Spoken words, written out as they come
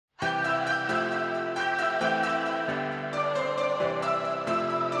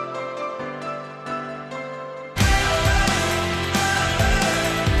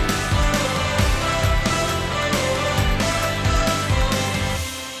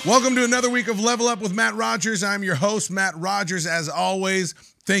Welcome to another week of Level Up with Matt Rogers. I'm your host, Matt Rogers. As always,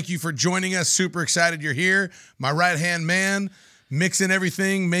 thank you for joining us. Super excited you're here. My right-hand man, mixing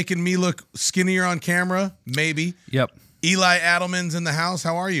everything, making me look skinnier on camera, maybe. Yep. Eli Adelman's in the house.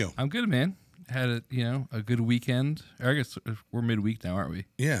 How are you? I'm good, man. Had a good weekend. I guess we're midweek now, aren't we?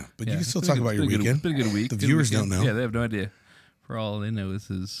 Yeah, but you can still talk about your weekend. It's been a good week. The viewers don't know. Yeah, they have no idea. For all they know,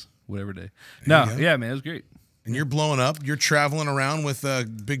 this is whatever day. No, yeah, man, it was great. And you're blowing up. You're traveling around with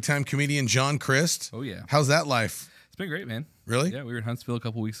big-time comedian John Crist. Oh, yeah. How's that life? It's been great, man. Really? Yeah, we were in Huntsville a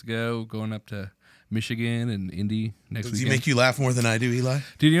couple weeks ago, going up to Michigan and Indy next week. Does he make you laugh more than I do, Eli?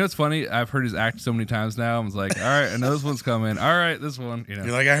 Dude, you know what's funny? I've heard his act so many times now. I was like, all right, I know this one's coming. All right, this one. You're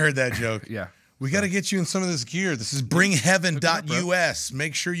like, I heard that joke. Yeah. We got to get you in some of this gear. This is bringheaven.us.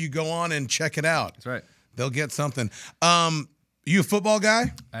 Make sure you go on and check it out. That's right. They'll get something. You a football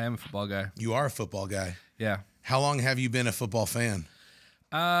guy? I am a football guy. You are a football guy. Yeah. How long have you been a football fan?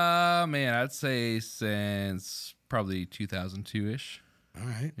 Man, I'd say since probably 2002-ish. All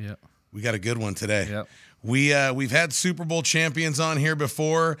right. Yeah. We got a good one today. Yep. We've had Super Bowl champions on here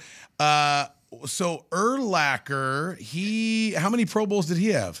before. So Urlacher, how many Pro Bowls did he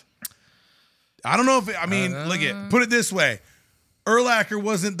have? I don't know if put it this way. Urlacher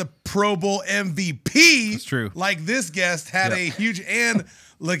wasn't the Pro Bowl MVP. That's true. Like this guest had a huge, and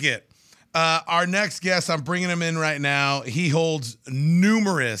look at our next guest. I'm bringing him in right now. He holds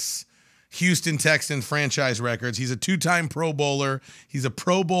numerous Houston Texans franchise records. He's a two-time Pro Bowler. He's a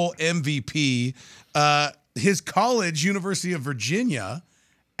Pro Bowl MVP. His college, University of Virginia,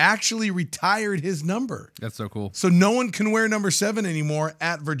 actually retired his number. That's so cool. So no one can wear number 7 anymore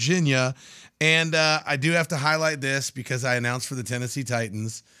at Virginia. And I do have to highlight this because I announced for the Tennessee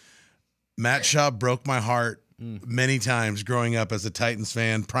Titans. Matt Schaub broke my heart many times growing up as a Titans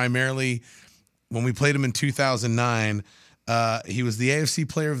fan, primarily when we played him in 2009. He was the AFC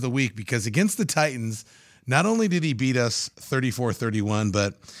Player of the Week because against the Titans, not only did he beat us 34-31,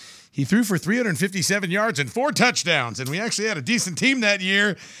 but he threw for 357 yards and 4 touchdowns, and we actually had a decent team that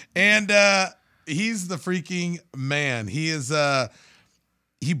year. And he's the freaking man. He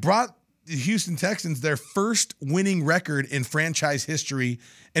brought the Houston Texans their first winning record in franchise history,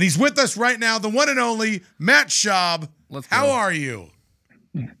 and he's with us right now, the one and only Matt Schaub. How are you?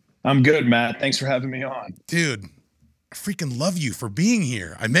 I'm good, Matt. Thanks for having me on. Dude, I freaking love you for being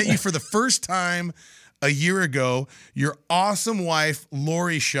here. I met you for the first time a year ago. Your awesome wife,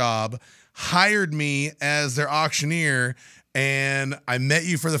 Lori Schaub, hired me as their auctioneer, and I met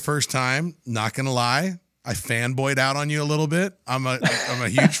you for the first time. Not gonna lie, I fanboyed out on you a little bit. I'm a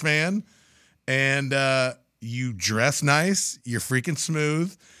huge fan, and you dress nice. You're freaking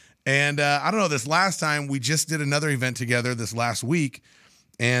smooth, and I don't know. This last time we just did another event together this last week,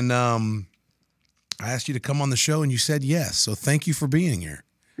 and I asked you to come on the show, and you said yes. So thank you for being here.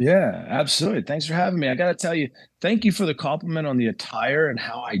 Yeah, absolutely. Thanks for having me. I got to tell you, thank you for the compliment on the attire and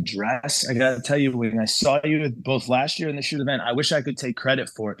how I dress. I got to tell you, when I saw you both last year in the shoot event, I wish I could take credit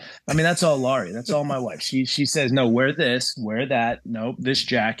for it. I mean, that's all Laurie. That's all my wife. She says, no, wear this, wear that. Nope, this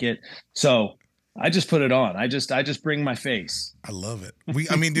jacket. So I just put it on. I just bring my face. I love it.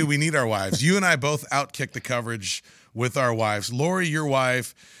 Dude, we need our wives. You and I both outkick the coverage with our wives. Lori, your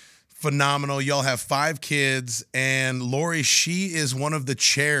wife, phenomenal. Y'all have 5 kids, and Lori, she is one of the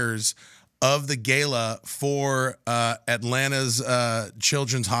chairs of the gala for Atlanta's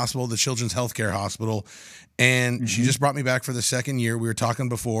Children's Hospital, the Children's Healthcare Hospital, and she just brought me back for the 2nd year. We were talking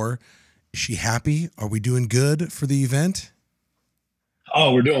before. Is she happy? Are we doing good for the event?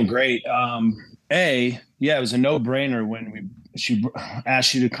 Oh, we're doing great. It was a no-brainer when she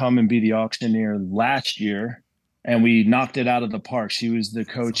asked you to come and be the auctioneer last year. And we knocked it out of the park. She was the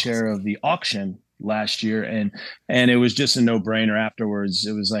co-chair of the auction last year, and it was just a no-brainer afterwards.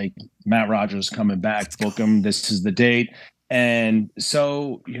 It was like, Matt Rogers coming back, book him. This is the date. And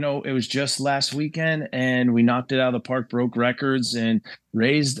so, it was just last weekend, and we knocked it out of the park, broke records, and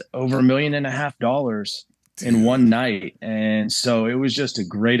raised over $1.5 million in one night. And so it was just a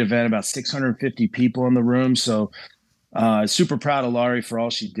great event, about 650 people in the room. So super proud of Laurie for all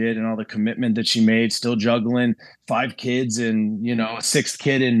she did and all the commitment that she made, still juggling 5 kids and, a 6th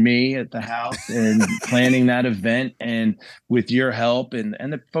kid in me at the house and planning that event. And with your help and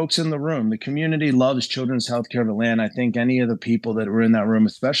the folks in the room, the community loves Children's Healthcare of Atlanta. I think any of the people that were in that room,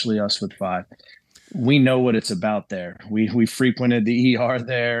 especially us with 5, we know what it's about there. We frequented the ER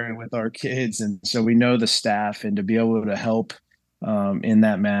there with our kids. And so we know the staff, and to be able to help in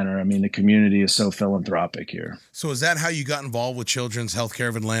that manner. I mean, the community is so philanthropic here. So is that how you got involved with Children's Healthcare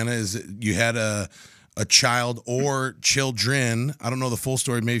of Atlanta? Is you had a child or children, I don't know the full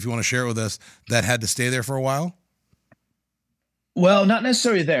story, maybe if you want to share it with us, that had to stay there for a while? Well, not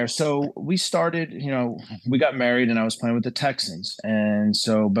necessarily there. So we started, we got married and I was playing with the Texans. And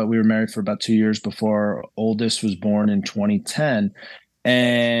so, but we were married for about 2 years before our oldest was born in 2010.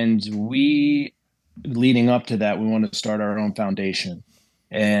 And leading up to that, we wanted to start our own foundation.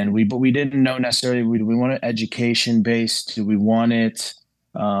 But we didn't know necessarily, we want it education based? Do we want it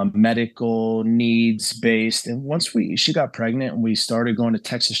medical needs based? And once she got pregnant and we started going to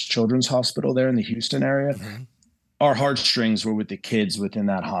Texas Children's Hospital there in the Houston area, Mm-hmm. our heartstrings were with the kids within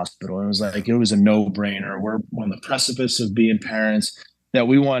that hospital. And it was like, it was a no brainer. We're on the precipice of being parents that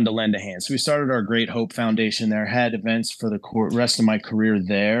we wanted to lend a hand. So we started our Great Hope Foundation there, had events for the rest of my career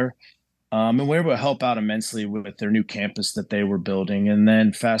there. And we were able to help out immensely with their new campus that they were building. And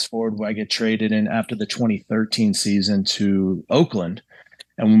then fast forward, I get traded in after the 2013 season to Oakland.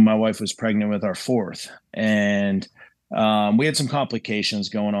 And when my wife was pregnant with our fourth. And we had some complications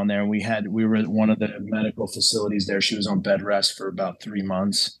going on there. We were at one of the medical facilities there. She was on bed rest for about 3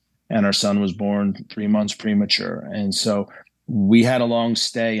 months, and our son was born 3 months premature. And so we had a long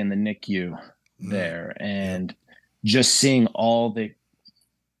stay in the NICU there, and just seeing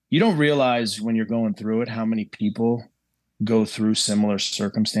you don't realize when you're going through it how many people go through similar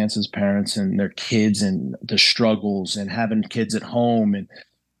circumstances, parents and their kids, and the struggles and having kids at home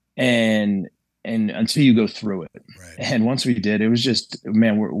and until you go through it. Right. And once we did, it was just,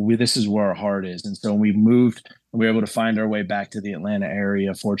 man, this is where our heart is. And so we moved, we were able to find our way back to the Atlanta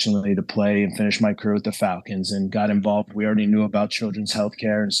area, fortunately, to play and finish my career with the Falcons, and got involved. We already knew about children's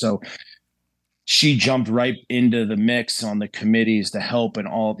healthcare. And so she jumped right into the mix on the committees to help in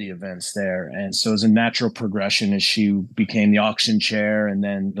all the events there. And so it was a natural progression as she became the auction chair and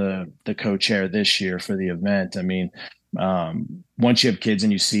then the co-chair this year for the event. I mean, once you have kids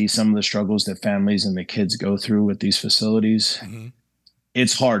and you see some of the struggles that families and the kids go through with these facilities, Mm-hmm.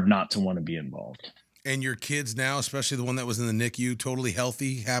 it's hard not to want to be involved. And your kids now, especially the one that was in the NICU, totally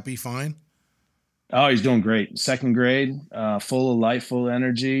healthy, happy, fine? Oh, he's doing great. Second grade, full of life, full of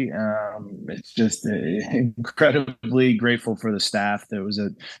energy. It's just incredibly grateful for the staff that was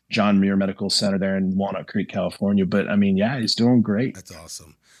at John Muir Medical Center there in Walnut Creek, California. But I mean, yeah, he's doing great. That's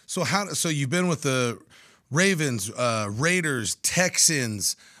awesome. So you've been with the Ravens, Raiders,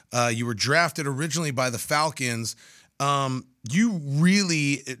 Texans. You were drafted originally by the Falcons. You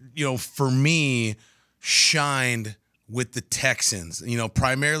really, for me, shined with the Texans.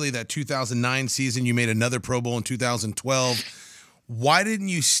 Primarily that 2009 season. You made another Pro Bowl in 2012. Why didn't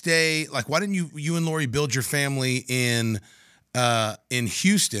you stay? Like, why didn't you and Lori build your family in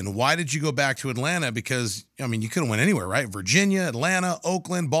Houston? Why did you go back to Atlanta? Because, I mean, you could have went anywhere, right? Virginia, Atlanta,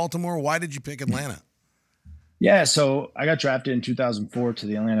 Oakland, Baltimore. Why did you pick Atlanta? Yeah, so I got drafted in 2004 to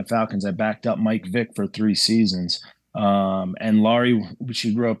the Atlanta Falcons. I backed up Mike Vick for 3 seasons. And Laurie,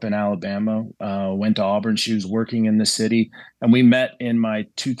 she grew up in Alabama, went to Auburn. She was working in the city, and we met in my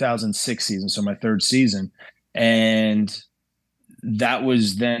 2006 season, so my third season. And that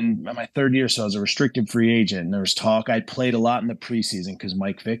was then my third year, so I was a restricted free agent. And there was talk. I played a lot in the preseason because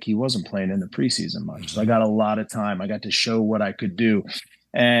Mike Vick, he wasn't playing in the preseason much. So I got a lot of time. I got to show what I could do.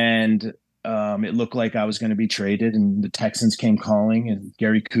 And it looked like I was going to be traded, and the Texans came calling, and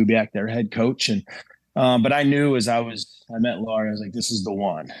Gary Kubiak, their head coach. And but I knew as I met Laura, I was like, this is the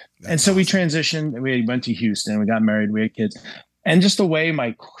one. And so we transitioned. We went to Houston. We got married. We had kids. And just the way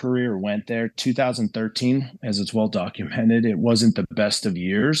my career went there, 2013, as it's well documented, it wasn't the best of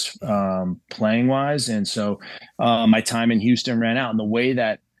years playing wise. And so my time in Houston ran out. And the way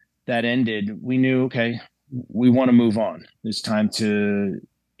that ended, we knew, okay, we want to move on. It's time to,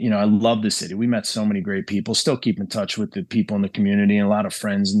 I love the city. We met so many great people, still keep in touch with the people in the community and a lot of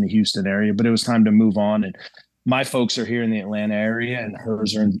friends in the Houston area, but it was time to move on. And my folks are here in the Atlanta area, and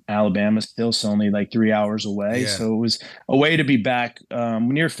hers are in Alabama still, so only like 3 hours away. Yeah. So it was a way to be back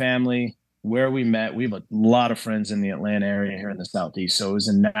near family, where we met. We have a lot of friends in the Atlanta area here in the Southeast. So it was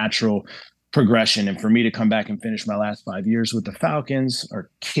a natural progression. And for me to come back and finish my last 5 years with the Falcons, our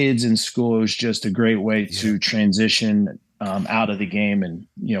kids in school, it was just a great way to transition out of the game and,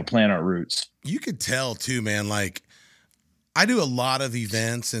 plant our roots. You could tell too, man, like I do a lot of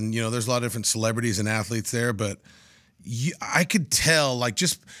events and, there's a lot of different celebrities and athletes there, but I could tell, like,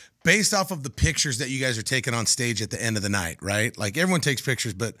 just based off of the pictures that you guys are taking on stage at the end of the night, right? Like everyone takes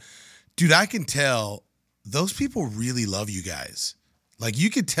pictures, but dude, I can tell those people really love you guys. Like you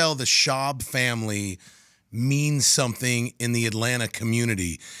could tell the Schaub family means something in the Atlanta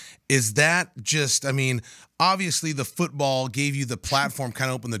community. Is that just, I mean, obviously the football gave you the platform,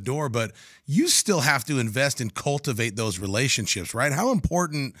 kind of opened the door, but you still have to invest and cultivate those relationships, right? How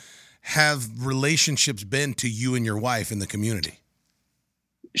important have relationships been to you and your wife in the community?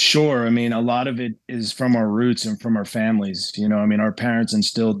 Sure. I mean, a lot of it is from our roots and from our families. I mean, our parents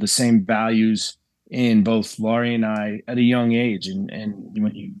instilled the same values in both Laurie and I at a young age. And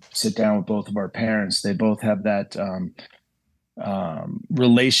when you sit down with both of our parents, they both have that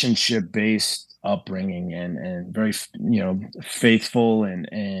relationship based upbringing and very, faithful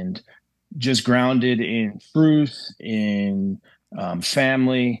and just grounded in truth, in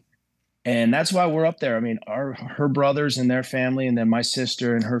family, and that's why we're up there. I mean, her brothers and their family, and then my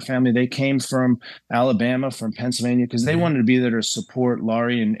sister and her family, they came from Alabama, from Pennsylvania, because they wanted to be there to support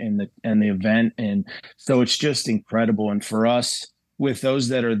Laurie and the event. And so it's just incredible. And for us, with those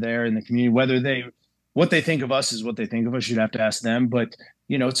that are there in the community, what they think of us is what they think of us. You'd have to ask them, but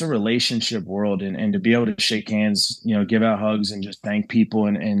it's a relationship world, and to be able to shake hands, give out hugs, and just thank people,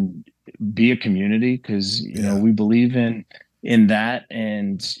 and be a community, because we believe in that.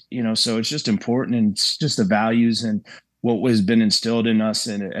 And so it's just important, and it's just the values and what has been instilled in us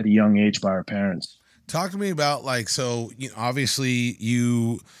at a young age by our parents. Talk to me about, like, so obviously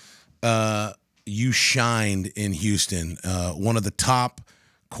you shined in Houston, one of the top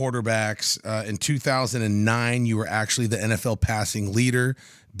quarterbacks. In 2009 you were actually the NFL passing leader,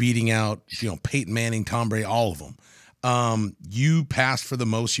 beating out Peyton Manning, Tom Brady, all of them. You passed for the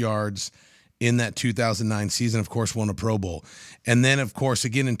most yards in that 2009 season, of course, won a Pro Bowl. And then, of course,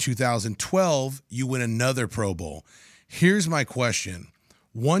 again in 2012, you win another Pro Bowl. Here's my question.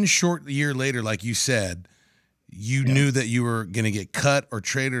 One short year later, like you said, you knew that you were going to get cut or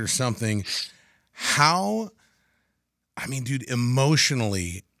traded or something. Dude,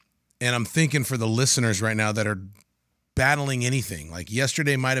 emotionally, and I'm thinking for the listeners right now that are battling anything, like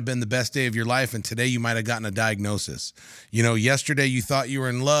yesterday might have been the best day of your life, and today you might have gotten a diagnosis. Yesterday you thought you were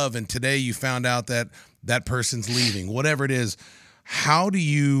in love, and today you found out that that person's leaving. Whatever it is, how do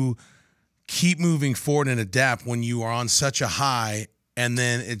you keep moving forward and adapt when you are on such a high, and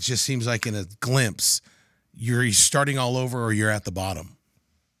then it just seems like in a glimpse you're starting all over, or you're at the bottom?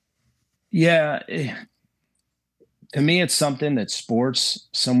 Yeah. To me, it's something that sports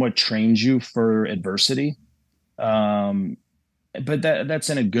somewhat trains you for adversity. But that's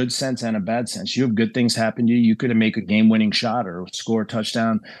in a good sense and a bad sense. You have good things happen to you. You could make a game-winning shot or score a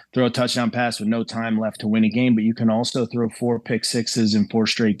touchdown, throw a touchdown pass with no time left to win a game. But you can also throw 4 pick sixes in 4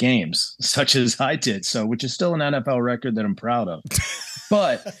 straight games, such as I did. So, which is still an NFL record that I'm proud of.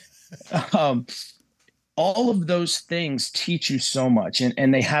 But all of those things teach you so much,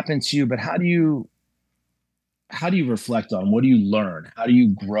 and they happen to you. But how do you reflect on? What do you learn? How do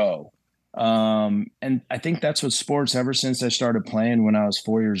you grow? And I think that's what sports, ever since I started playing when I was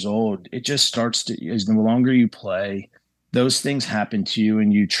 4 years old, it just starts to, as the longer you play, those things happen to you,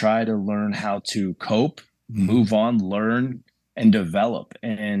 and you try to learn how to cope, move on, learn, and develop.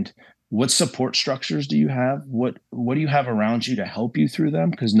 And what support structures do you have? What do you have around you to help you through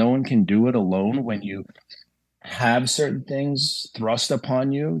them? Because no one can do it alone when you have certain things thrust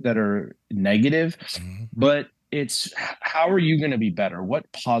upon you that are negative. But it's, how are you going to be better? What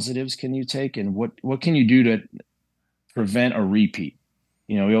positives can you take, and what can you do to prevent a repeat?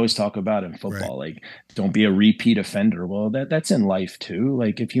 We always talk about in football, right, like, don't be a repeat offender. Well, that's in life too.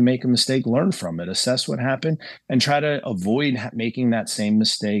 Like, if you make a mistake, learn from it, assess what happened, and try to avoid making that same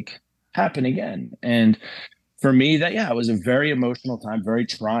mistake happen again. And for me, it was a very emotional time, very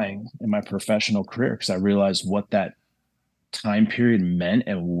trying in my professional career, because I realized what that time period meant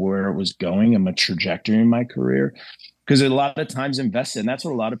and where it was going and my trajectory in my career. Because a lot of times invested, and that's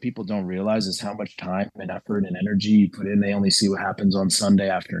what a lot of people don't realize, is how much time and effort and energy you put in. They only see what happens on Sunday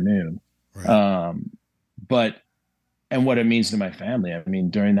afternoon. Right. And what it means to my family. I mean,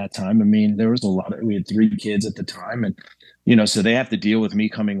 during that time, there was we had 3 kids at the time, and so they have to deal with me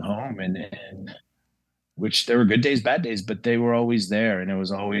coming home, and which there were good days, bad days, but they were always there, and it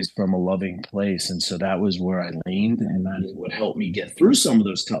was always from a loving place. And so that was where I leaned, and that is what helped me get through some of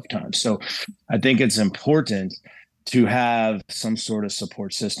those tough times. So I think it's important to have some sort of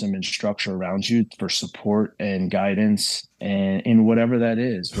support system and structure around you for support and guidance, and in whatever that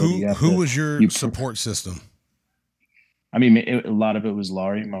is. Who was your support system? A lot of it was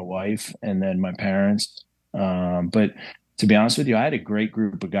Laurie, my wife, and then my parents. But to be honest with you, I had a great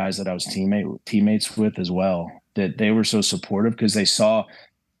group of guys that I was teammates with as well, that they were so supportive, because they saw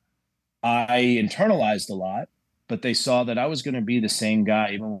I internalized a lot, but they saw that I was going to be the same guy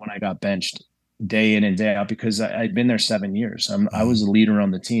even when I got benched day in and day out, because I'd been there 7 years. I was a leader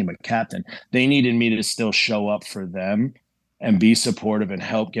on the team, a captain. They needed me to still show up for them and be supportive and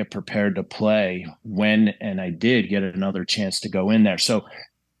help get prepared to play and I did get another chance to go in there. So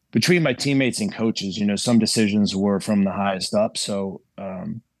between my teammates and coaches, some decisions were from the highest up. So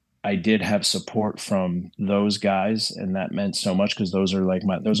I did have support from those guys, and that meant so much because those are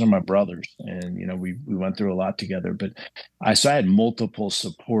my brothers, and we went through a lot together. But I had multiple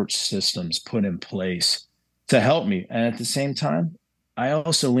support systems put in place to help me, and at the same time, I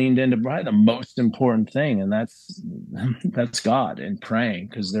also leaned into probably the most important thing, and that's God and praying,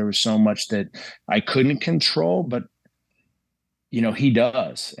 because there was so much that I couldn't control, but he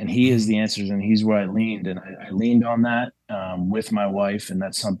does, and he is the answers, and he's where I leaned, and I leaned on that with my wife, and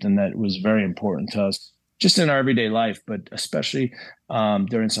that's something that was very important to us, just in our everyday life, but especially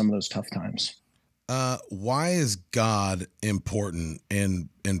during some of those tough times. Why is God important in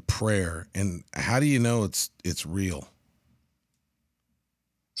prayer, and how do you know it's real?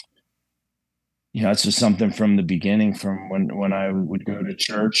 It's just something from the beginning, from when I would go to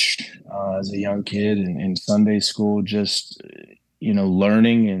church as a young kid and in Sunday school, just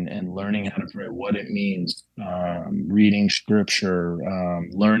learning and learning how to pray, what it means, reading scripture,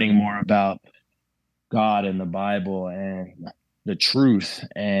 learning more about God and the Bible and the truth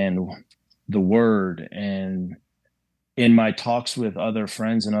and the word. And in my talks with other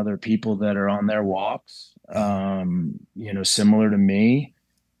friends and other people that are on their walks, similar to me,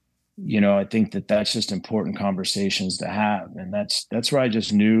 I think that that's just important conversations to have. And that's where I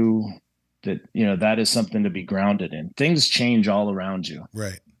just knew that, that is something to be grounded in. Things change all around you.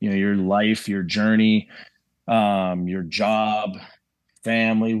 Right. Your life, your journey, your job,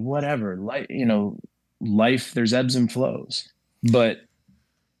 family, whatever. Life, there's ebbs and flows. But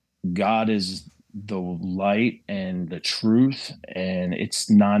God is the light and the truth, and it's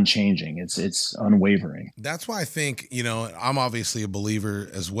non-changing. It's unwavering. That's why I think, I'm obviously a believer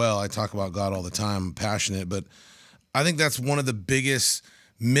as well. I talk about God all the time. I'm passionate, but I think that's one of the biggest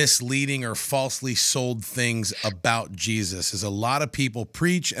misleading or falsely sold things about Jesus is a lot of people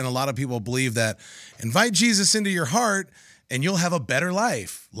preach and a lot of people believe that invite Jesus into your heart and you'll have a better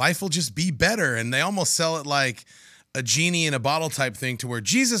life. Life will just be better. And they almost sell it like a genie in a bottle type thing, to where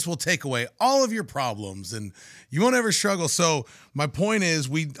Jesus will take away all of your problems and you won't ever struggle. So my point is,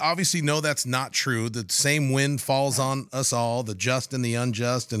 we obviously know that's not true. The same wind falls on us all, the just and the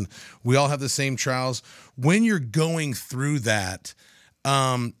unjust, and we all have the same trials. When you're going through that,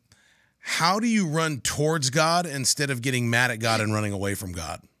 how do you run towards God instead of getting mad at God and running away from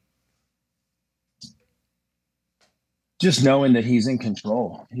God? Just knowing that he's in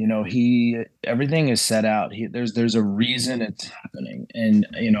control. Everything is set out. There's a reason it's happening. And,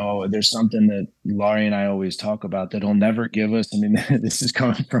 there's something that Laurie and I always talk about that he'll never give us. I mean, this is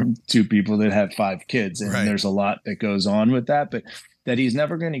coming from two people that have 5 kids, and right. There's a lot that goes on with that, but that he's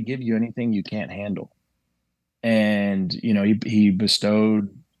never going to give you anything you can't handle. And, he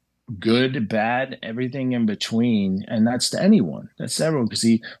bestowed good, bad, everything in between. And that's to anyone. That's to everyone,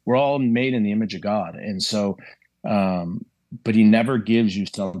 because we're all made in the image of God. And so, but he never gives you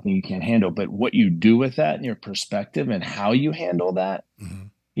something you can't handle. But what you do with that and your perspective and how you handle that,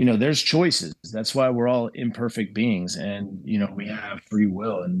 there's choices. That's why we're all imperfect beings, and we have free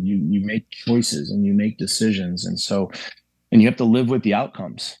will, and you make choices and you make decisions, and you have to live with the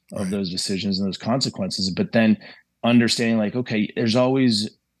outcomes of those decisions and those consequences. But then understanding, like, okay, there's always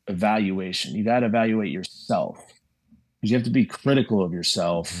evaluation. You got to evaluate yourself, because you have to be critical of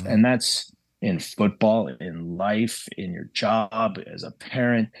yourself, and that's in football, in life, in your job, as a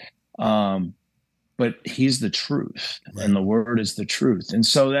parent. But he's the truth, and the word is the truth. And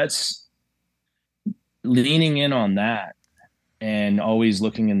so that's leaning in on that, and always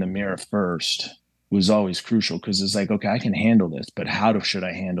looking in the mirror first was always crucial, because it's like, okay, I can handle this, but should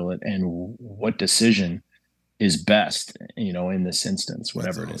I handle it? And what decision is best, in this instance,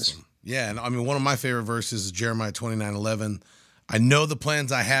 whatever it is. Yeah. And I mean, one of my favorite verses is Jeremiah 29:11. I know the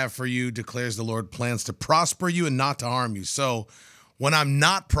plans I have for you, declares the Lord, plans to prosper you and not to harm you. So when I'm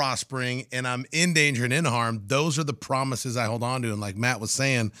not prospering and I'm in danger and in harm, those are the promises I hold on to. And like Matt was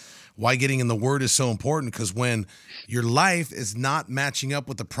saying, why getting in the word is so important, because when your life is not matching up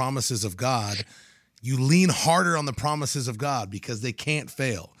with the promises of God, you lean harder on the promises of God because they can't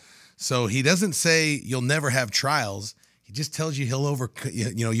fail. So he doesn't say you'll never have trials. He just tells you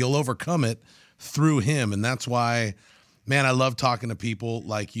you'll overcome it through him. And that's why, man, I love talking to people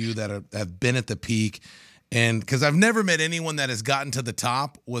like you that have been at the peak. And because I've never met anyone that has gotten to the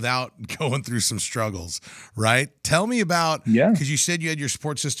top without going through some struggles, right? Tell me about, because you said you had your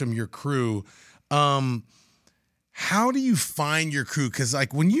support system, your crew. How do you find your crew? Because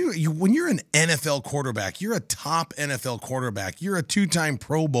like when you're an NFL quarterback, you're a top NFL quarterback, you're a 2-time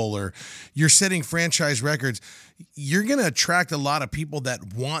Pro Bowler, you're setting franchise records, you're going to attract a lot of people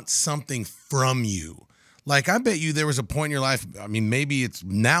that want something from you. Like, I bet you there was a point in your life, I mean, maybe it's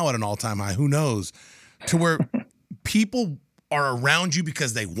now at an all-time high, who knows, to where people are around you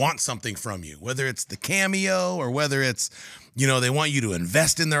because they want something from you, whether it's the cameo or whether it's, you know, they want you to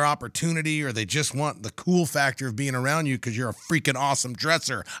invest in their opportunity, or they just want the cool factor of being around you because you're a freaking awesome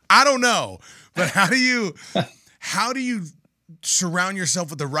dresser. I don't know, but how do you surround yourself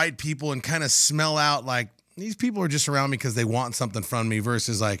with the right people and kind of smell out like these people are just around me because they want something from me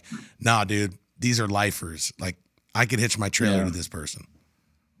versus like, nah, dude, these are lifers. Like I could hitch my trailer to this person.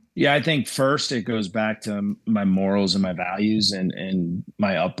 Yeah, I think first it goes back to my morals and my values and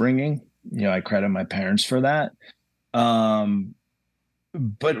my upbringing. You know, I credit my parents for that.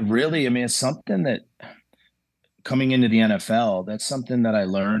 But really, I mean, it's something that coming into the NFL, that's something that I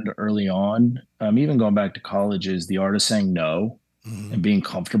learned early on. Even going back to college, is the art of saying no and being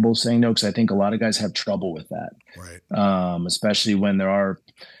comfortable saying no. Because I think a lot of guys have trouble with that, right? Especially when there's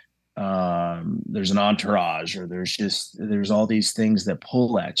an entourage, or there's all these things that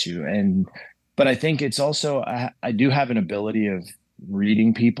pull at you. But I think it's also, I do have an ability of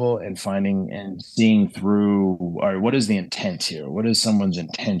reading people and finding and seeing through, or what is the intent here? What is someone's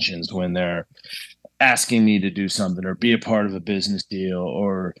intentions when they're asking me to do something or be a part of a business deal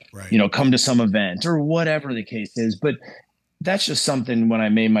or, right, you know, come to some event or whatever the case is. But that's just something, when I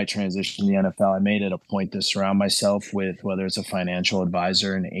made my transition to the NFL, I made it a point to surround myself with, whether it's a financial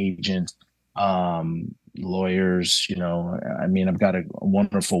advisor, an agent, lawyers, you know. I mean, I've got a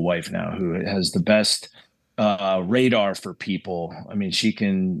wonderful wife now who has the best radar for people. I mean, she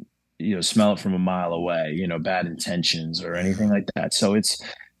can, you know, smell it from a mile away, you know, bad intentions or anything like that. So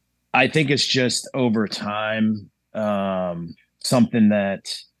I think it's just over time, something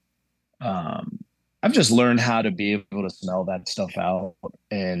that, I've just learned how to be able to smell that stuff out,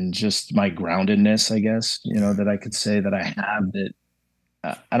 and just my groundedness, I guess, you know, that I could say that I have, that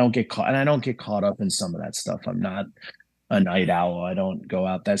I don't get caught, and I don't get caught up in some of that stuff. I'm not a night owl. I don't go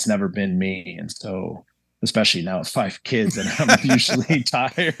out. That's never been me. And so, especially now with 5 kids, and I'm usually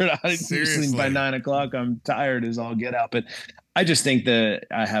tired. Usually by 9 o'clock, I'm tired as all get out. But I just think that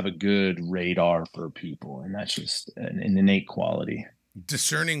I have a good radar for people, and that's just an innate quality.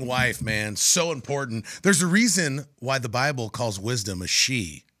 Discerning wife, man, so important. There's a reason why the Bible calls wisdom a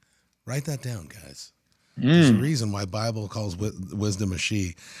she. Write that down, guys. There's a reason why Bible calls wisdom a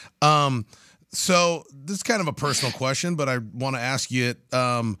she. So this is kind of a personal question, but I want to ask you it.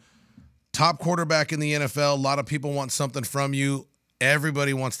 Top quarterback in the NFL. A lot of people want something from you.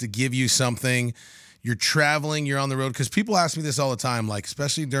 Everybody wants to give you something. You're traveling, you're on the road. Because people ask me this all the time, like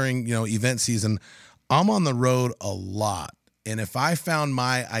especially during, you know, event season. I'm on the road a lot. And if I found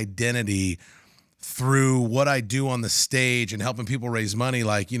my identity through what I do on the stage and helping people raise money,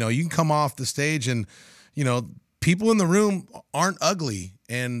 like, you know, you can come off the stage and, you know, people in the room aren't ugly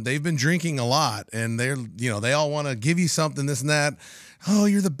and they've been drinking a lot and they're, you know, they all want to give you something, this and that. Oh,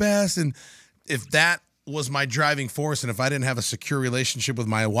 you're the best. And if that was my driving force, and if I didn't have a secure relationship with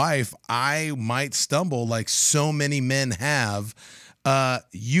my wife, I might stumble like so many men have.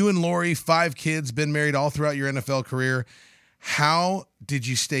 You and Lori, 5 kids, been married all throughout your NFL career. How did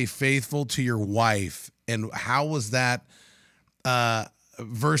you stay faithful to your wife, and how was that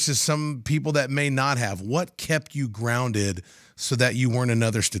versus some people that may not have? What kept you grounded so that you weren't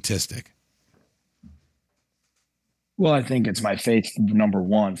another statistic? Well, I think it's my faith, number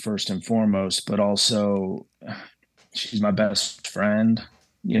one, first and foremost, but also she's my best friend.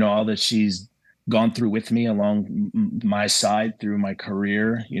 You know, all that she's gone through with me along my side through my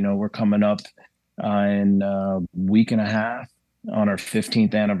career. You know, we're coming up in a week and a half on our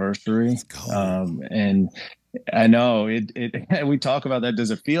 15th anniversary. And I know we talk about that. Does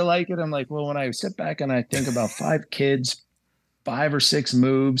it feel like it? I'm like, well, when I sit back and I think about 5 kids, 5 or 6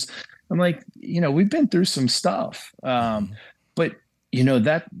 moves, I'm like, you know, we've been through some stuff. But you know,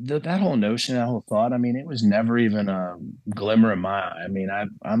 that whole notion, that whole thought, I mean, it was never even a glimmer in my eye. I mean,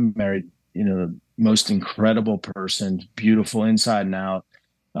 I'm married, you know, the most incredible person, beautiful inside and out.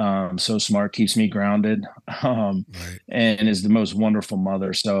 So smart, keeps me grounded, Right. and is the most wonderful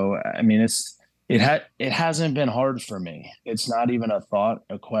mother. So, I mean, it hasn't been hard for me. It's not even a thought,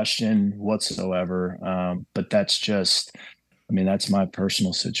 a question whatsoever. But that's just, I mean, that's my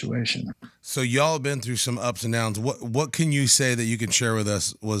personal situation. So y'all have been through some ups and downs. What can you say that you can share with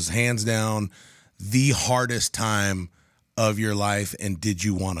us was hands down the hardest time of your life, and did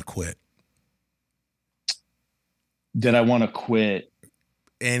you want to quit? Did I want to quit?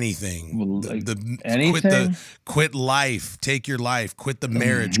 Anything, Like anything? Quit life, take your life, quit the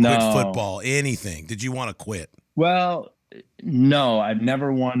marriage, No. quit football, anything. Did you want to quit? Well, no, I've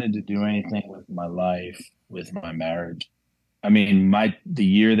never wanted to do anything with my life, with my marriage. I mean, the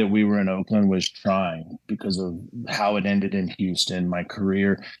year that we were in Oakland was trying because of how it ended in Houston. My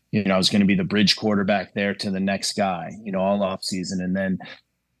career, I was going to be the bridge quarterback there to the next guy, all off season. And then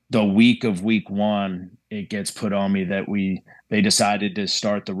the week of week one, it gets put on me that they decided to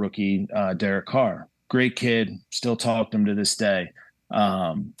start the rookie Derek Carr. Great kid, still talk to him to this day.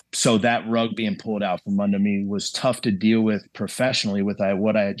 So that rug being pulled out from under me was tough to deal with professionally with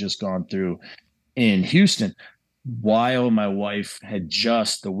what I had just gone through in Houston, while my wife had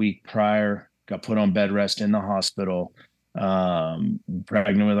just the week prior got put on bed rest in the hospital,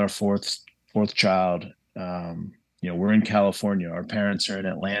 pregnant with our fourth child. We're in California. Our parents are in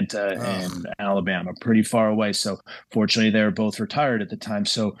Atlanta and Alabama, pretty far away. So fortunately, they were both retired at the time.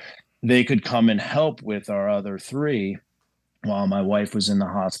 So they could come and help with our other three while my wife was in the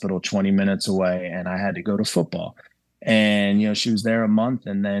hospital 20 minutes away and I had to go to football. And, she was there a month.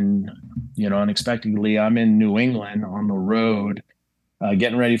 And then, unexpectedly, I'm in New England on the road,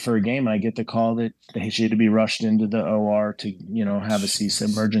 getting ready for a game. And I get the call that she had to be rushed into the OR to, have a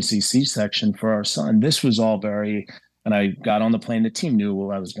emergency C-section for our son. This was all and I got on the plane. The team knew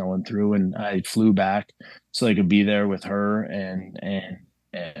what I was going through, and I flew back so I could be there with her. And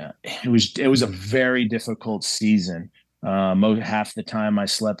it was a very difficult season. Half the time I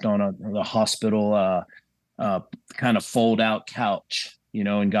slept on the hospital kind of fold out couch,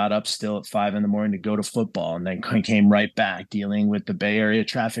 and got up still at 5 a.m. to go to football, and then came right back dealing with the Bay Area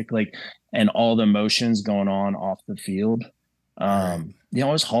traffic, and all the emotions going on off the field. It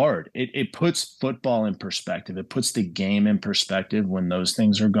was hard. It puts football in perspective. It puts the game in perspective when those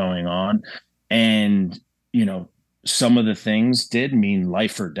things are going on. And, some of the things did mean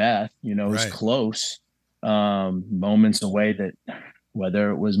life or death, it was close, moments away that, whether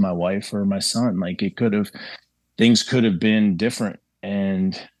it was my wife or my son, things could have been different.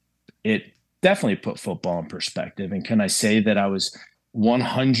 And it definitely put football in perspective. And can I say that I was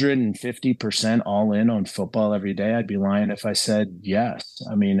 150% all in on football every day? I'd be lying if I said yes.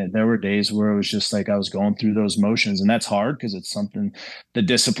 I mean, there were days where it was just like I was going through those motions, and that's hard because it's something, the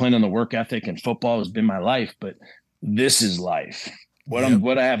discipline and the work ethic and football has been my life, but this is life.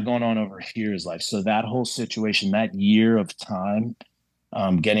 What I have going on over here is life. So that whole situation, that year of time,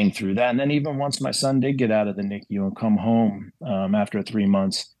 getting through that. And then even once my son did get out of the NICU and come home after 3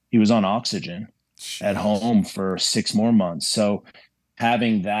 months, he was on oxygen at home for 6 more months. So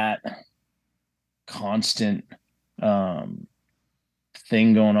having that constant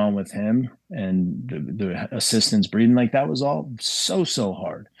thing going on with him and the assistance breathing, that was all so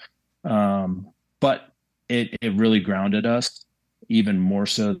hard. But it really grounded us even more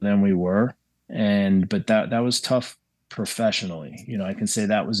so than we were. But that was tough professionally. I can say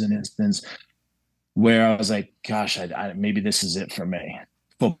that was an instance where I was like, gosh, maybe this is it for me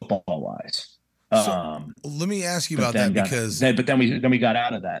football wise. So let me ask you about that, because but then we got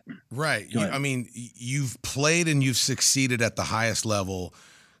out of that. Right. I mean, you've played and you've succeeded at the highest level.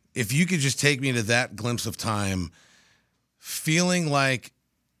 If you could just take me to that glimpse of time, feeling like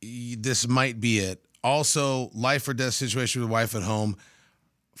this might be it. Also, life or death situation with wife at home.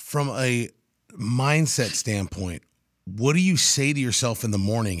 From a mindset standpoint, what do you say to yourself in the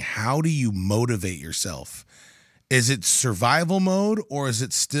morning? How do you motivate yourself? Is it survival mode, or is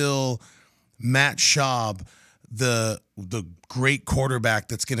it still Matt Schaub, the great quarterback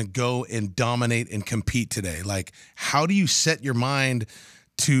that's going to go and dominate and compete today? How do you set your mind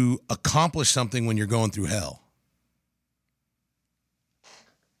to accomplish something when you're going through hell?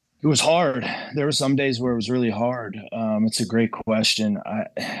 It was hard. There were some days where it was really hard. It's a great question.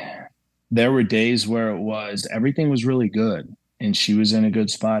 There were days where everything was really good, and she was in a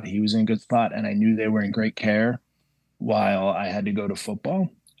good spot. He was in a good spot, and I knew they were in great care while I had to go to football.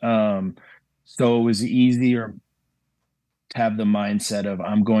 So it was easier to have the mindset of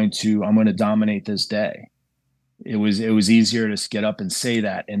I'm going to dominate this day. It was easier to get up and say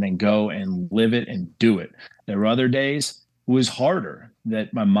that and then go and live it and do it. There were other days it was harder,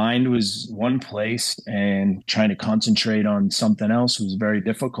 that my mind was one place and trying to concentrate on something else was very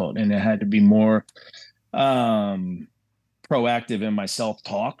difficult. And it had to be more proactive in my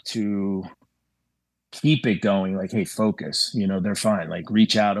self-talk to keep it going. Hey, focus, they're fine.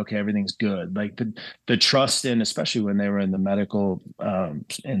 Reach out. Okay, everything's good. The trust in, especially when they were in the medical,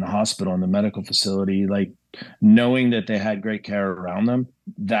 in the hospital, in the medical facility, knowing that they had great care around them,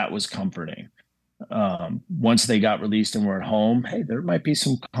 that was comforting. Once they got released and were at home, hey, there might be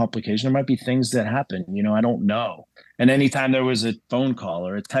some complication. There might be things that happen, I don't know. And anytime there was a phone call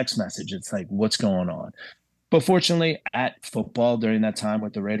or a text message, it's what's going on? But fortunately at football during that time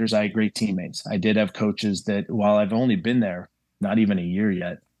with the Raiders, I had great teammates. I did have coaches that, while I've only been there, not even a year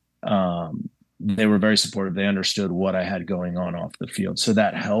yet, they were very supportive. They understood what I had going on off the field. So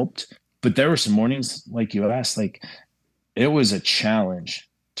that helped. But there were some mornings, like you asked, like it was a challenge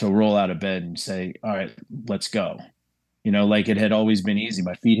to roll out of bed and say, all right, let's go. Like it had always been easy.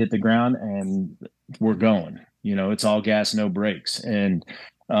 My feet hit the ground and we're going. It's all gas, no brakes. And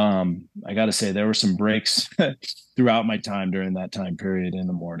I got to say, there were some breaks throughout my time during that time period in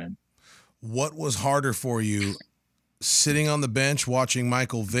the morning. What was harder for you, sitting on the bench watching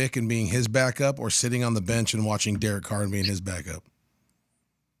Michael Vick and being his backup, or sitting on the bench and watching Derek Carr and being his backup?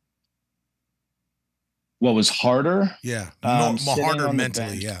 What was harder? Yeah, harder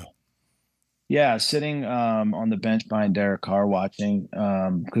mentally. Yeah. Yeah, sitting on the bench behind Derek Carr watching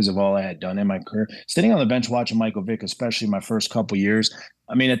because of all I had done in my career. Sitting on the bench watching Michael Vick, especially my first couple years.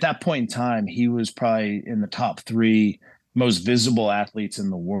 I mean, at that point in time, he was probably in the top 3 most visible athletes in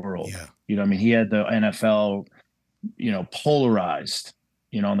the world. Yeah. I mean, he had the NFL, polarized,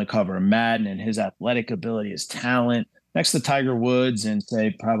 on the cover of Madden, and his athletic ability, his talent, next to Tiger Woods and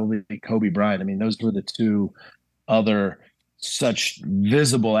say probably Kobe Bryant. I mean, those were the 2 other such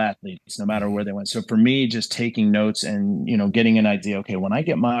visible athletes, no matter where they went. So for me, just taking notes and, getting an idea, okay, when I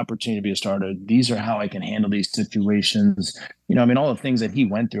get my opportunity to be a starter, these are how I can handle these situations. All the things that he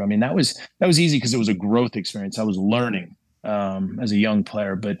went through. I mean, that was easy because it was a growth experience. I was learning as a young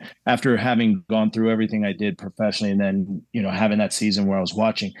player, but after having gone through everything I did professionally, and then, having that season where I was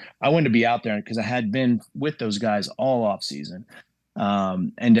watching, I wanted to be out there because I had been with those guys all off season.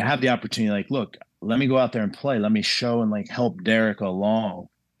 And to have the opportunity, like, look, let me go out there and play. Let me show and like help Derek along.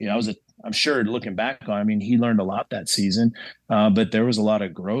 I'm sure looking back on, I mean, he learned a lot that season, but there was a lot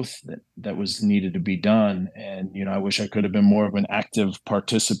of growth that was needed to be done. And, I wish I could have been more of an active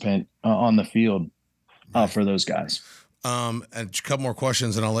participant on the field for those guys. And a couple more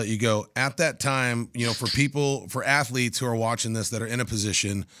questions and I'll let you go. At that time, for athletes who are watching this that are in a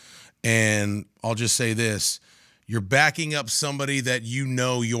position, and I'll just say this, you're backing up somebody that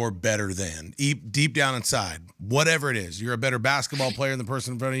you're better than, deep down inside, whatever it is. You're a better basketball player than the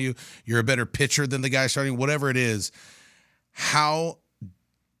person in front of you. You're a better pitcher than the guy starting, whatever it is. How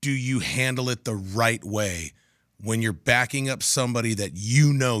do you handle it the right way when you're backing up somebody that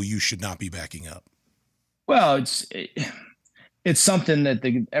you should not be backing up? Well, it's something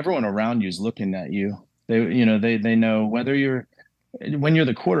that everyone around you is looking at you. They know whether when you're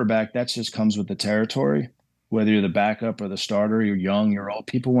the quarterback, that just comes with the territory. Whether you're the backup or the starter, you're young, you're old,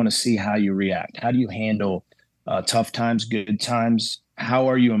 people want to see how you react. How do you handle tough times, good times? How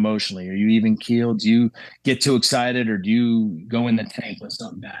are you emotionally? Are you even keeled? Do you get too excited, or do you go in the tank when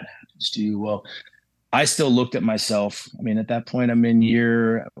something bad happens to you? Well, I still looked at myself. I mean, at that point, I'm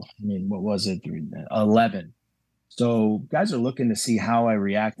in what was it? 11. So guys are looking to see how I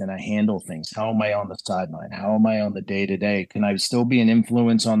react and I handle things. How am I on the sideline? How am I on the day-to-day? Can I still be an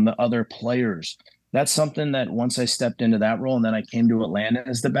influence on the other players? That's something that once I stepped into that role and then I came to Atlanta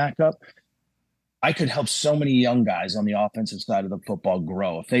as the backup, I could help so many young guys on the offensive side of the football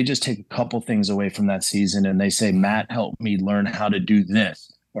grow. If they just take a couple things away from that season and they say, Matt, help me learn how to do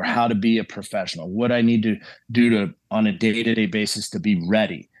this or how to be a professional, what I need to do on a day-to-day basis to be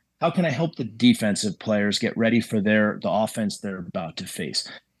ready. How can I help the defensive players get ready for the offense they're about to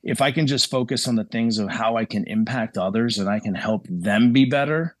face? If I can just focus on the things of how I can impact others and I can help them be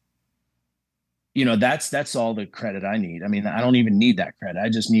better, that's all the credit I need. I mean, I don't even need that credit. I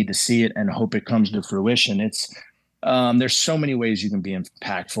just need to see it and hope it comes to fruition. There's so many ways you can be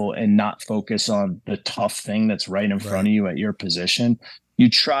impactful and not focus on the tough thing that's right in front of you at your position. You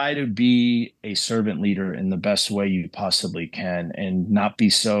try to be a servant leader in the best way you possibly can and not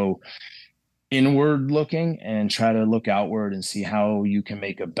be so inward looking, and try to look outward and see how you can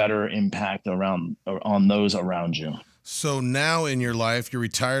make a better impact on those around you. So now in your life, you're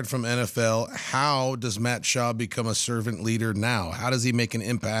retired from NFL. How does Matt Schaub become a servant leader now? How does he make an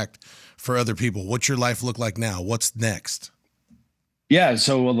impact for other people? What's your life look like now? What's next? Yeah,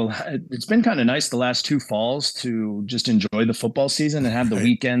 so it's been kind of nice the last 2 falls to just enjoy the football season and have the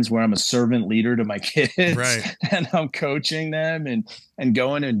weekends where I'm a servant leader to my kids, and I'm coaching them and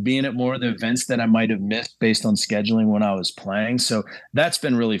going and being at more of the events that I might have missed based on scheduling when I was playing. So that's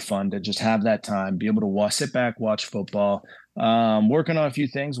been really fun to just have that time, be able to sit back, watch football, working on a few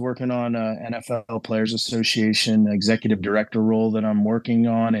things, working on NFL Players Association executive director role that I'm working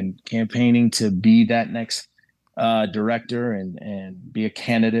on and campaigning to be that next director and be a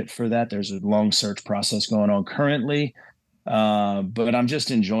candidate for that. There's a long search process going on currently, but I'm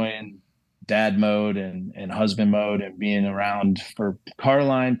just enjoying dad mode and husband mode and being around for car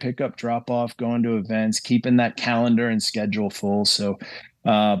line, pickup, drop off, going to events, keeping that calendar and schedule full. So,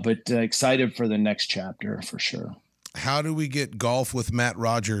 but excited for the next chapter for sure. How do we get golf with Matt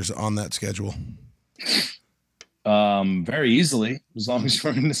Rogers on that schedule? Very easily, as long as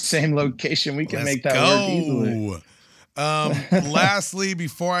we're in the same location, we can make that work easily. Lastly,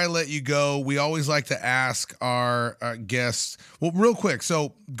 before I let you go, we always like to ask our guests, well, real quick.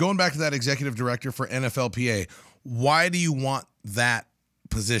 So going back to that executive director for NFLPA, why do you want that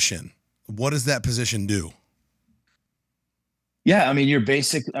position? What does that position do? Yeah, I mean,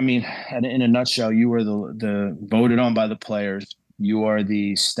 in a nutshell, you are the voted on by the players. You are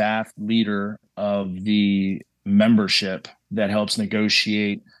the staff leader of the membership that helps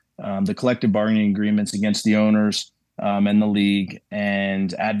negotiate the collective bargaining agreements against the owners and the league,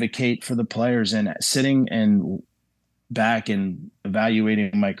 and advocate for the players. And sitting and back and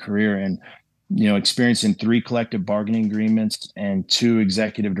evaluating my career, and experiencing 3 collective bargaining agreements and 2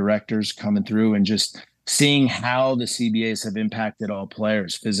 executive directors coming through, and just seeing how the CBAs have impacted all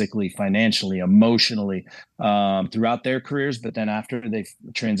players physically, financially, emotionally throughout their careers, but then after they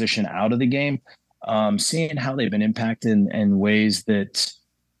transition out of the game, seeing how they've been impacted in ways that,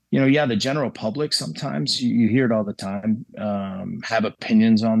 the general public, sometimes you hear it all the time, have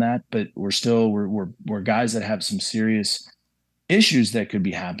opinions on that, but we're guys that have some serious issues that could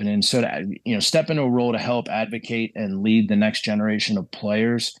be happening. So to, step into a role to help advocate and lead the next generation of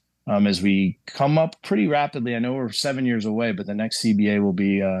players as we come up pretty rapidly. I know we're 7 years away, but the next CBA will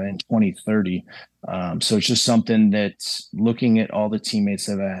be in 2030. So it's just something that's looking at all the teammates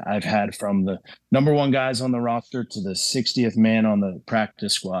that I've had, from the number 1 guys on the roster to the 60th man on the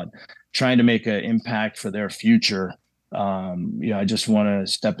practice squad, trying to make an impact for their future. I just want to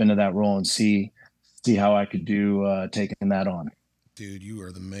step into that role and see how I could do taking that on. Dude, you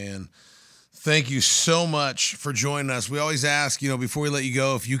are the man. Thank you so much for joining us. We always ask, before we let you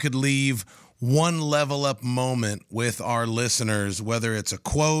go, if you could leave one level up moment with our listeners, whether it's a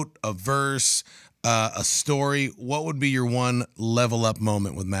quote, a verse, a story, what would be your one level up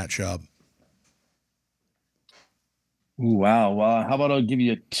moment with Matt Schaub? Ooh, wow. Well, how about I'll give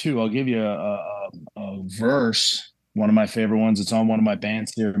you 2? I'll give you a verse, one of my favorite ones. It's on one of my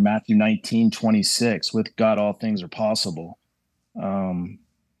bands here, Matthew 19:26. With God, all things are possible.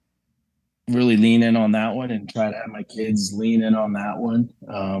 Really lean in on that one, and try to have my kids lean in on that one.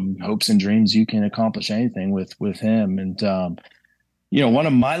 Hopes and dreams, you can accomplish anything with him. And one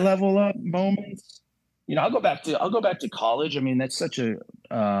of my level up moments, I'll go back to college. I mean, that's such a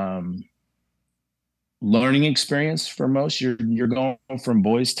learning experience for most. You're going from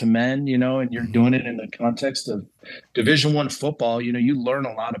boys to men, and you're doing it in the context of Division I football. You learn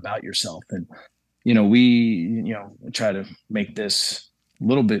a lot about yourself. And we try to make this a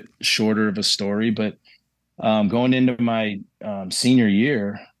little bit shorter of a story, but going into my my junior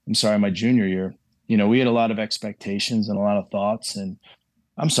year, we had a lot of expectations and a lot of thoughts. And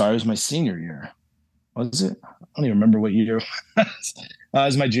it was my senior year. Was it? I don't even remember what year. It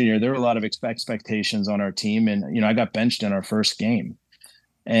was my junior. There were a lot of expectations on our team, and I got benched in our first game.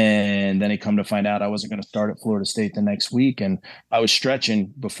 And then it come to find out I wasn't going to start at Florida State the next week, and I was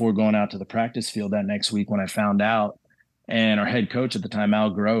stretching before going out to the practice field that next week when I found out. And our head coach at the time,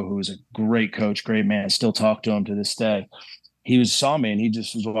 Al Groh, who was a great coach, great man, still talk to him to this day. He saw me, and he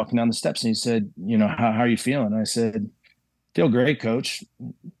just was walking down the steps, and he said, how are you feeling? And I said, feel great, coach.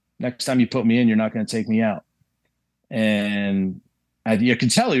 Next time you put me in, you're not going to take me out. And you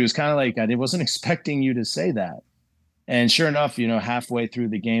could tell he was kind of like, I wasn't expecting you to say that. And sure enough, halfway through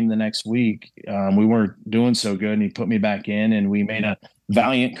the game the next week, we weren't doing so good, and he put me back in, and we made a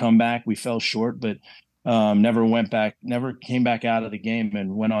valiant comeback. We fell short, but never came back out of the game,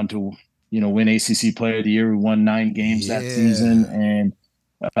 and went on to, win ACC Player of the Year. We won 9 games that season, and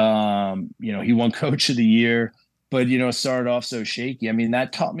he won Coach of the Year. But it started off so shaky. I mean,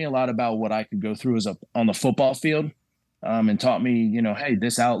 that taught me a lot about what I could go through on the football field, and taught me, hey,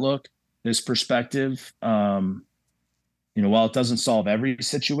 this outlook, this perspective. While it doesn't solve every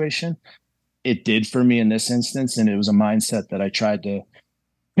situation, it did for me in this instance, and it was a mindset that I tried to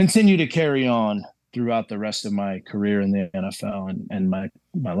continue to carry on throughout the rest of my career in the NFL and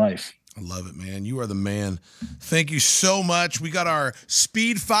my life. I love it, man. You are the man. Thank you so much. We got our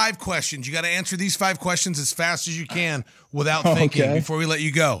speed 5 questions. You got to answer these 5 questions as fast as you can without thinking before we let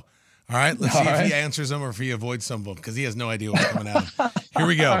you go. All right. Let's see if he answers them or if he avoids some of them, because he has no idea what's coming at him. Here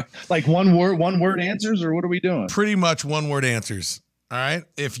we go. Like one word answers, or what are we doing? Pretty much one word answers. All right.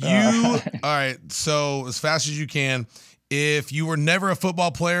 All right. So as fast as you can, if you were never a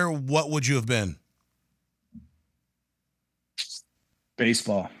football player, what would you have been?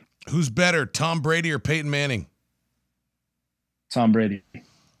 Baseball. Who's better, Tom Brady or Peyton Manning? Tom Brady.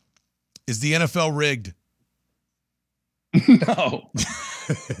 Is the NFL rigged? No.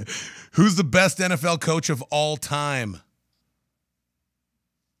 Who's the best NFL coach of all time?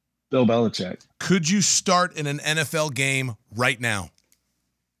 Bill Belichick. Could you start in an NFL game right now?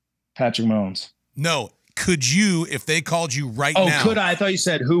 Patrick Mahomes. No. Could you, if they called you right now? now? Oh, could I? I thought you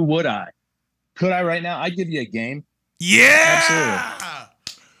said, who would I? Could I right now? I'd give you a game. Yeah.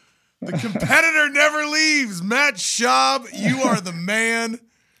 Absolutely. The competitor never leaves. Matt Schaub, you are the man.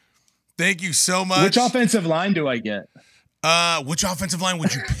 Thank you so much. Which offensive line do I get? Which offensive line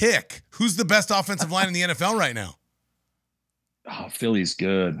would you pick? Who's the best offensive line in the NFL right now? Oh, Philly's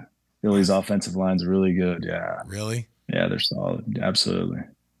good. Philly's offensive line's really good. Yeah. Really? Yeah, they're solid. Absolutely.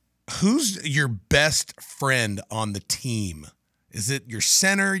 Who's your best friend on the team? Is it your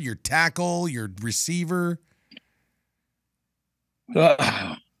center, your tackle, your receiver?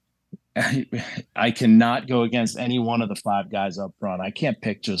 I cannot go against any one of the 5 guys up front. I can't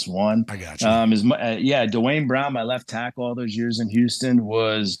pick just one. I got you. Dwayne Brown, my left tackle all those years in Houston,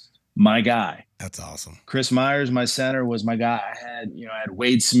 was my guy. That's awesome. Chris Myers, my center, was my guy. I had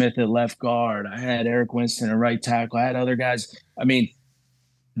Wade Smith at left guard. I had Eric Winston at right tackle. I had other guys. I mean,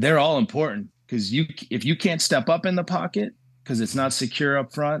 they're all important because if you can't step up in the pocket because it's not secure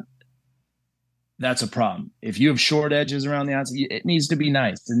up front, that's a problem. If you have short edges around the outside, it needs to be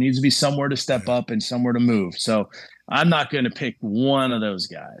nice. There needs to be somewhere to step up and somewhere to move. So I'm not going to pick one of those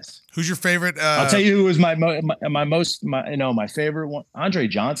guys. Who's your favorite? I'll tell you who was my favorite one. Andre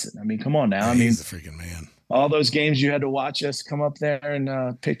Johnson. I mean, come on now. He's the freaking man. All those games you had to watch us come up there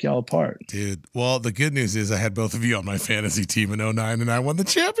and pick y'all apart. Dude, well, the good news is I had both of you on my fantasy team in 09 and I won the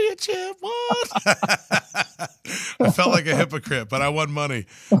championship. What? I felt like a hypocrite, but I won money.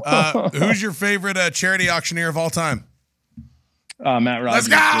 Who's your favorite charity auctioneer of all time? Matt Rogers. Let's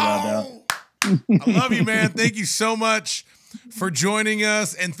go! I love you, man. Thank you so much for joining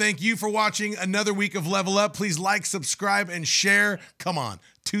us, and thank you for watching another week of Level Up. Please like, subscribe, and share. Come on.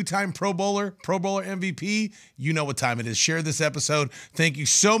 2-time Pro Bowler MVP. You know what time it is. Share this episode. Thank you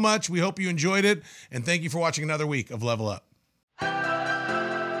so much. We hope you enjoyed it, and thank you for watching another week of Level Up.